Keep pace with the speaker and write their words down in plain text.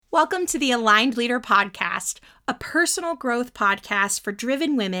Welcome to the Aligned Leader Podcast, a personal growth podcast for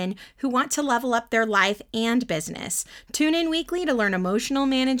driven women who want to level up their life and business. Tune in weekly to learn emotional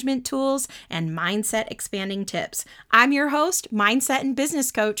management tools and mindset expanding tips. I'm your host, mindset and business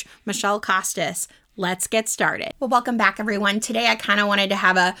coach, Michelle Costas. Let's get started. Well, welcome back, everyone. Today, I kind of wanted to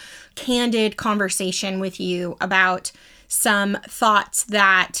have a candid conversation with you about some thoughts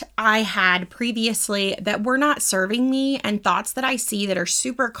that I had previously that were not serving me, and thoughts that I see that are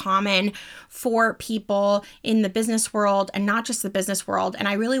super common for people in the business world, and not just the business world. And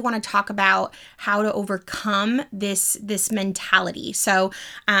I really want to talk about how to overcome this mentality. So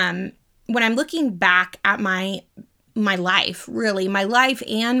when I'm looking back at my life, really my life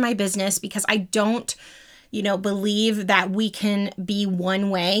and my business, because I don't believe that we can be one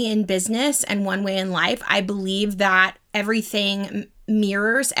way in business and one way in life. I believe that everything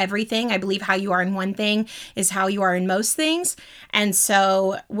mirrors everything. I believe how you are in one thing is how you are in most things. And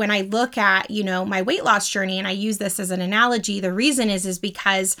so when I look at, my weight loss journey, and I use this as an analogy, the reason is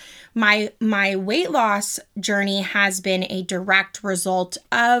because my weight loss journey has been a direct result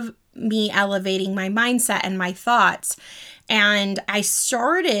of me elevating my mindset and my thoughts. And I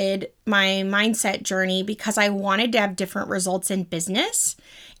started my mindset journey because I wanted to have different results in business.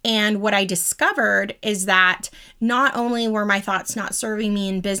 And what I discovered is that not only were my thoughts not serving me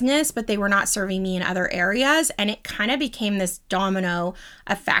in business, but they were not serving me in other areas. And it kind of became this domino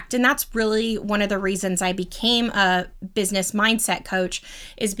effect. And that's really one of the reasons I became a business mindset coach,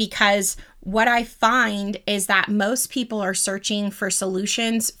 is because what I find is that most people are searching for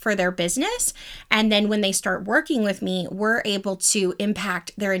solutions for their business. And then when they start working with me, we're able to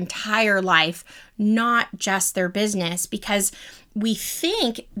impact their entire life, not just their business, because we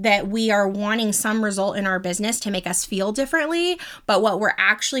think that we are wanting some result in our business to make us feel differently. But what we're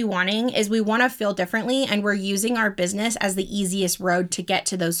actually wanting is we want to feel differently, and we're using our business as the easiest road to get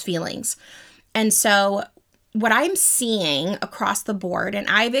to those feelings. And so what I'm seeing across the board, and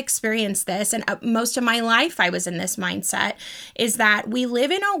I've experienced this, and most of my life I was in this mindset, is that we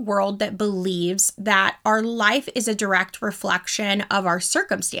live in a world that believes that our life is a direct reflection of our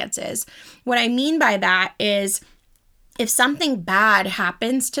circumstances. What I mean by that is, if something bad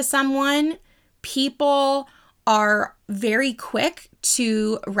happens to someone, people are very quick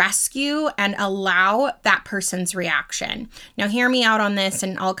to rescue and allow that person's reaction. Now, hear me out on this,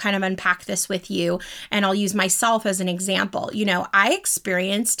 and I'll kind of unpack this with you, and I'll use myself as an example. I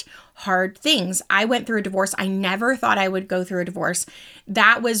experienced hard things. I went through a divorce. I never thought I would go through a divorce.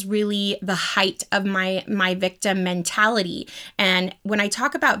 That was really the height of my victim mentality. And when I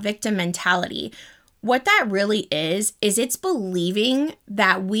talk about victim mentality, what that really is it's believing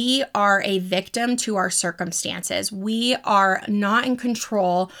that we are a victim to our circumstances. We are not in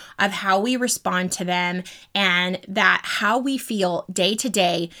control of how we respond to them, and that how we feel day to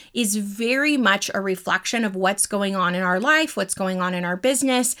day is very much a reflection of what's going on in our life, what's going on in our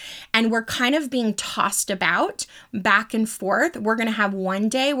business. And we're kind of being tossed about back and forth. We're going to have one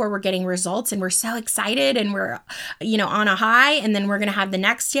day where we're getting results and we're so excited and we're, on a high. And then we're going to have the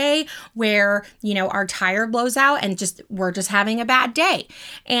next day where, our tire blows out and we're just having a bad day.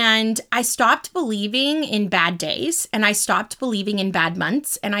 And I stopped believing in bad days, and I stopped believing in bad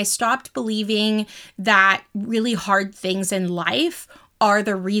months, and I stopped believing that really hard things in life are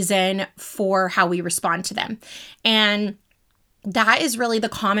the reason for how we respond to them. And that is really the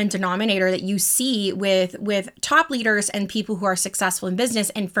common denominator that you see with top leaders and people who are successful in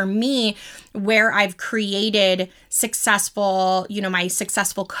business. And for me, where I've created successful, my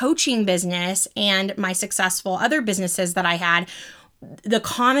successful coaching business and my successful other businesses that I had, the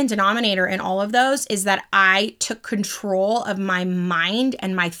common denominator in all of those is that I took control of my mind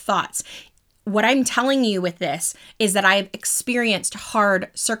and my thoughts. What I'm telling you with this is that I've experienced hard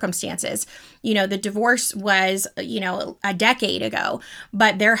circumstances. The divorce was, a decade ago,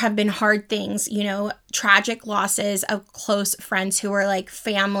 but there have been hard things, tragic losses of close friends who are like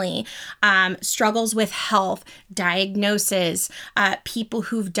family, struggles with health, diagnoses, people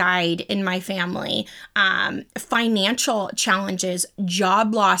who've died in my family, financial challenges,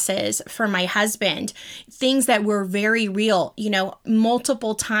 job losses for my husband, things that were very real,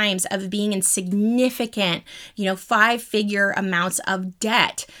 multiple times of being in significant, 5-figure amounts of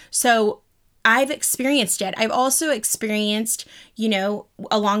debt. So I've experienced it. I've also experienced,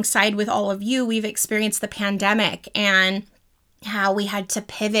 alongside with all of you, we've experienced the pandemic and how we had to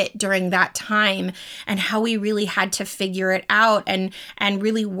pivot during that time, and how we really had to figure it out and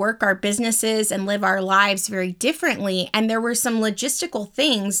really work our businesses and live our lives very differently. And there were some logistical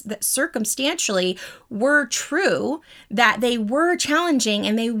things that circumstantially were true, that they were challenging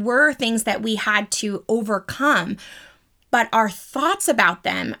and they were things that we had to overcome. but our thoughts about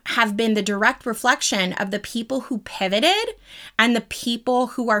them have been the direct reflection of the people who pivoted and the people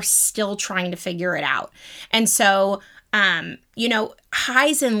who are still trying to figure it out. And so,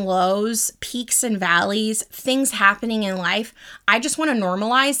 highs and lows, peaks and valleys, things happening in life, I just want to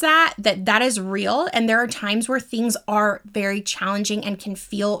normalize that is real. And there are times where things are very challenging and can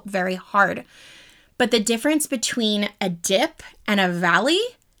feel very hard. But the difference between a dip and a valley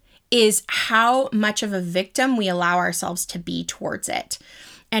is how much of a victim we allow ourselves to be towards it.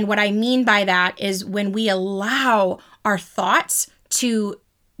 And what I mean by that is when we allow our thoughts to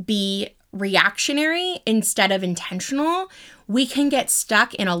be reactionary instead of intentional, we can get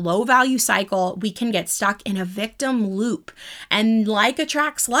stuck in a low value cycle. We can get stuck in a victim loop, and like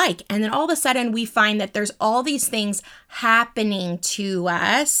attracts like. And then all of a sudden we find that there's all these things happening to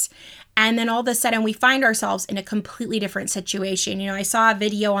us. And then all of a sudden we find ourselves in a completely different situation. I saw a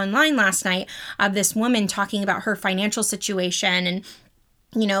video online last night of this woman talking about her financial situation, and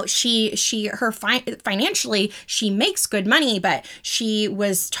financially, she makes good money, but she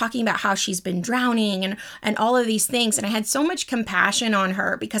was talking about how she's been drowning and all of these things. And I had so much compassion on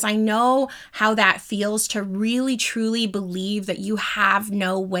her because I know how that feels to really, truly believe that you have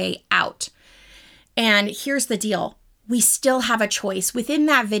no way out. And here's the deal. We still have a choice. Within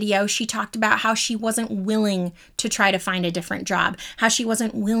that video, she talked about how she wasn't willing to try to find a different job, how she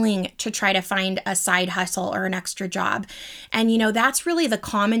wasn't willing to try to find a side hustle or an extra job. And, that's really the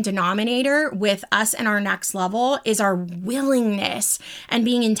common denominator with us and our next level is our willingness and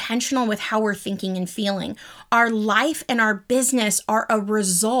being intentional with how we're thinking and feeling. Our life and our business are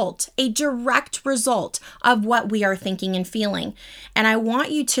a direct result of what we are thinking and feeling. And I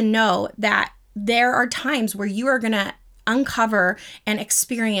want you to know that there are times where you are going to uncover and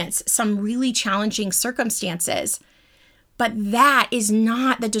experience some really challenging circumstances, but that is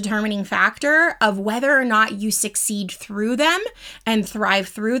not the determining factor of whether or not you succeed through them and thrive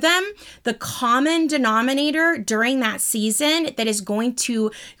through them. The common denominator during that season that is going to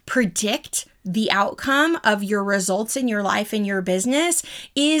predict the outcome of your results in your life and your business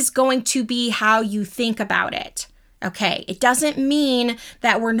is going to be how you think about it. Okay, it doesn't mean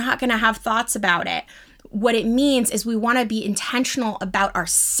that we're not going to have thoughts about it. What it means is we want to be intentional about our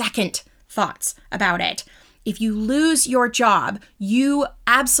second thoughts about it. If you lose your job, you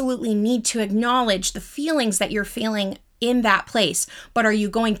absolutely need to acknowledge the feelings that you're feeling in that place. But are you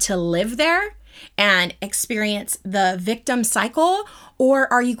going to live there and experience the victim cycle?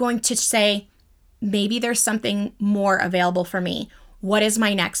 Or are you going to say, maybe there's something more available for me? What is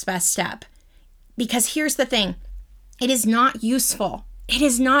my next best step? Because here's the thing. It is not useful. It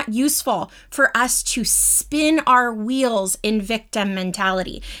is not useful for us to spin our wheels in victim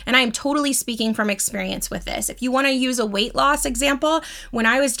mentality. And I'm totally speaking from experience with this. If you want to use a weight loss example, when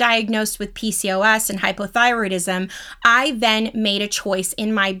I was diagnosed with PCOS and hypothyroidism, I then made a choice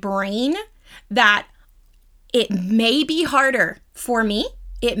in my brain that it may be harder for me.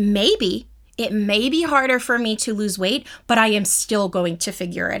 It may be harder for me to lose weight, but I am still going to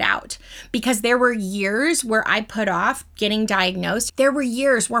figure it out. Because there were years where I put off getting diagnosed. There were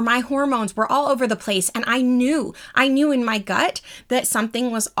years where my hormones were all over the place, and I knew in my gut that something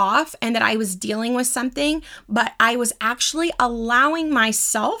was off and that I was dealing with something, but I was actually allowing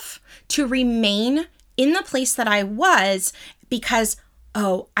myself to remain in the place that I was because,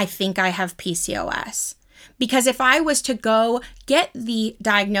 I think I have PCOS. Because if I was to go get the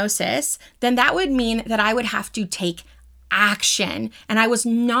diagnosis, then that would mean that I would have to take action. And I was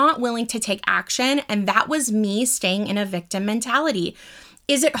not willing to take action. And that was me staying in a victim mentality.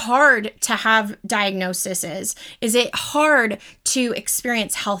 Is it hard to have diagnoses? Is it hard to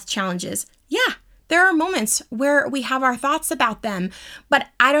experience health challenges? Yeah. There are moments where we have our thoughts about them. But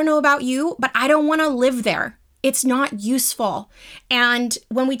I don't know about you, but I don't want to live there. It's not useful. And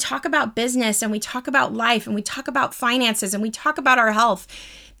when we talk about business and we talk about life and we talk about finances and we talk about our health,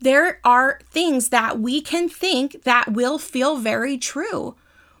 there are things that we can think that will feel very true.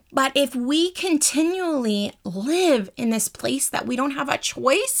 But if we continually live in this place that we don't have a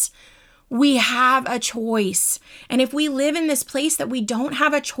choice, we have a choice. And if we live in this place that we don't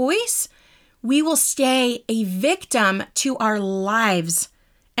have a choice, we will stay a victim to our lives.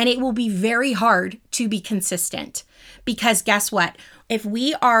 And it will be very hard to be consistent because guess what? If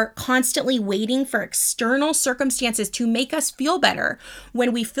we are constantly waiting for external circumstances to make us feel better,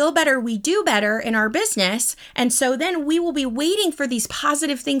 when we feel better, we do better in our business. And so then we will be waiting for these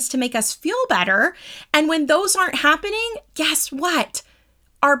positive things to make us feel better. And when those aren't happening, guess what?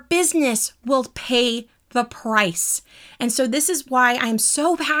 Our business will pay the price. And so this is why I'm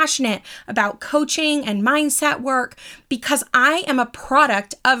so passionate about coaching and mindset work, because I am a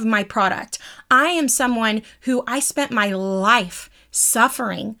product of my product. I am someone who I spent my life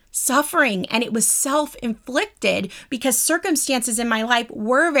suffering, and it was self-inflicted because circumstances in my life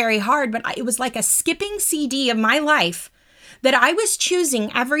were very hard, but it was like a skipping CD of my life that I was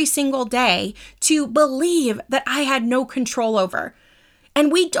choosing every single day to believe that I had no control over.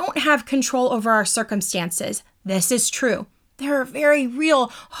 And we don't have control over our circumstances. This is true. There are very real,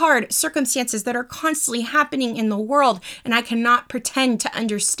 hard circumstances that are constantly happening in the world, and I cannot pretend to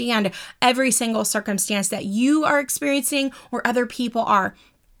understand every single circumstance that you are experiencing or other people are.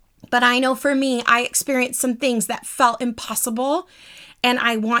 But I know for me, I experienced some things that felt impossible, and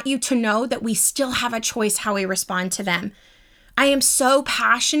I want you to know that we still have a choice how we respond to them. I am so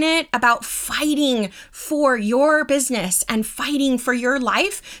passionate about fighting for your business and fighting for your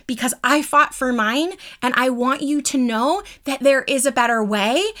life because I fought for mine, and I want you to know that there is a better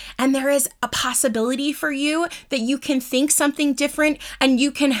way and there is a possibility for you that you can think something different and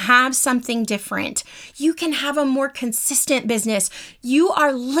you can have something different. You can have a more consistent business. You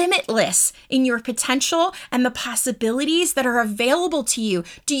are limitless in your potential and the possibilities that are available to you.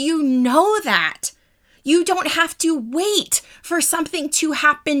 Do you know that? You don't have to wait for something to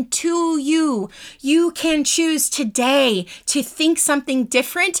happen to you. You can choose today to think something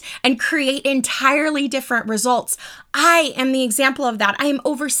different and create entirely different results. I am the example of that. I am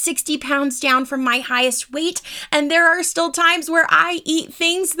over 60 pounds down from my highest weight, and there are still times where I eat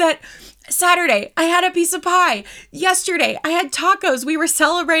things that Saturday, I had a piece of pie. Yesterday, I had tacos. We were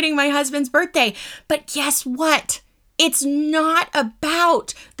celebrating my husband's birthday. But guess what? It's not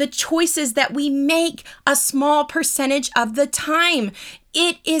about the choices that we make a small percentage of the time.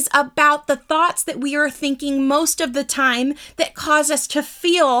 It is about the thoughts that we are thinking most of the time that cause us to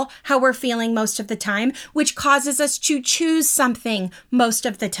feel how we're feeling most of the time, which causes us to choose something most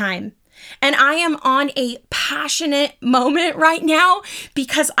of the time. And I am on a passionate moment right now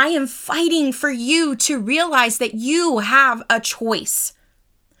because I am fighting for you to realize that you have a choice.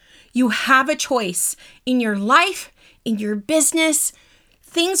 You have a choice in your life, in your business.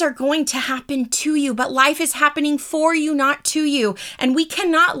 Things are going to happen to you, but life is happening for you, not to you. And we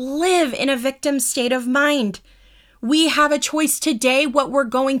cannot live in a victim state of mind. We have a choice today what we're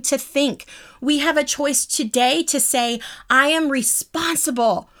going to think. We have a choice today to say, I am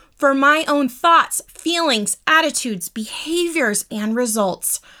responsible for my own thoughts, feelings, attitudes, behaviors, and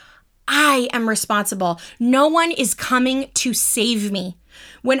results. I am responsible. No one is coming to save me.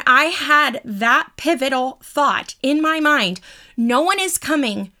 When I had that pivotal thought in my mind, no one is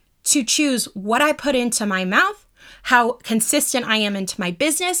coming to choose what I put into my mouth, how consistent I am into my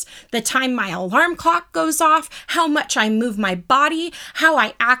business, the time my alarm clock goes off, how much I move my body, how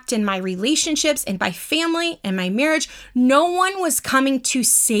I act in my relationships and my family and my marriage. No one was coming to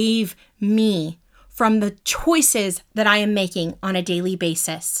save me from the choices that I am making on a daily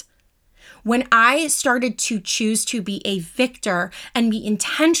basis. When I started to choose to be a victor and be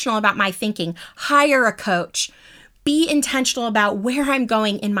intentional about my thinking, hire a coach, be intentional about where I'm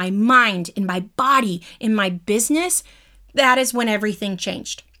going in my mind, in my body, in my business, that is when everything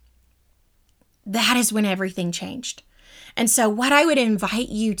changed. That is when everything changed. And so what I would invite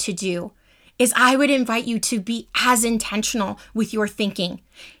you to do is I would invite you to be as intentional with your thinking.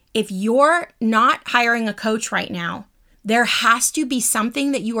 If you're not hiring a coach right now, there has to be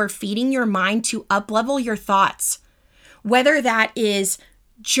something that you are feeding your mind to up-level your thoughts. Whether that is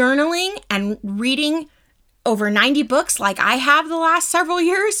journaling and reading over 90 books like I have the last several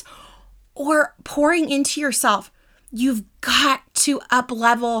years, or pouring into yourself. You've got to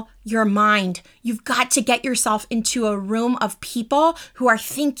up-level your mind. You've got to get yourself into a room of people who are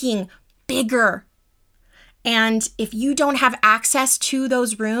thinking bigger. And if you don't have access to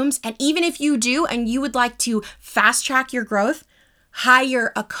those rooms, and even if you do and you would like to fast track your growth,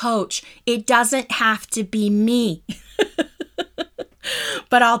 hire a coach. It doesn't have to be me.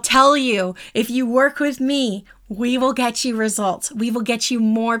 But I'll tell you, if you work with me, we will get you results. We will get you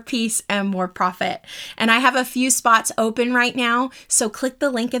more peace and more profit. And I have a few spots open right now. So click the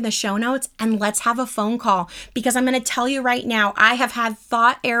link in the show notes and let's have a phone call, because I'm going to tell you right now, I have had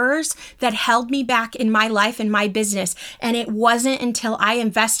thought errors that held me back in my life and my business. And it wasn't until I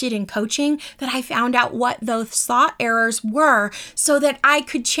invested in coaching that I found out what those thought errors were so that I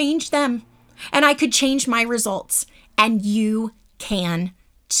could change them and I could change my results. And you can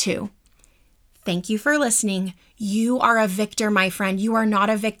too. Thank you for listening. You are a victor, my friend. You are not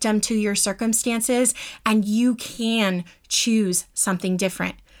a victim to your circumstances, and you can choose something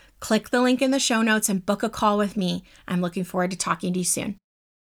different. Click the link in the show notes and book a call with me. I'm looking forward to talking to you soon.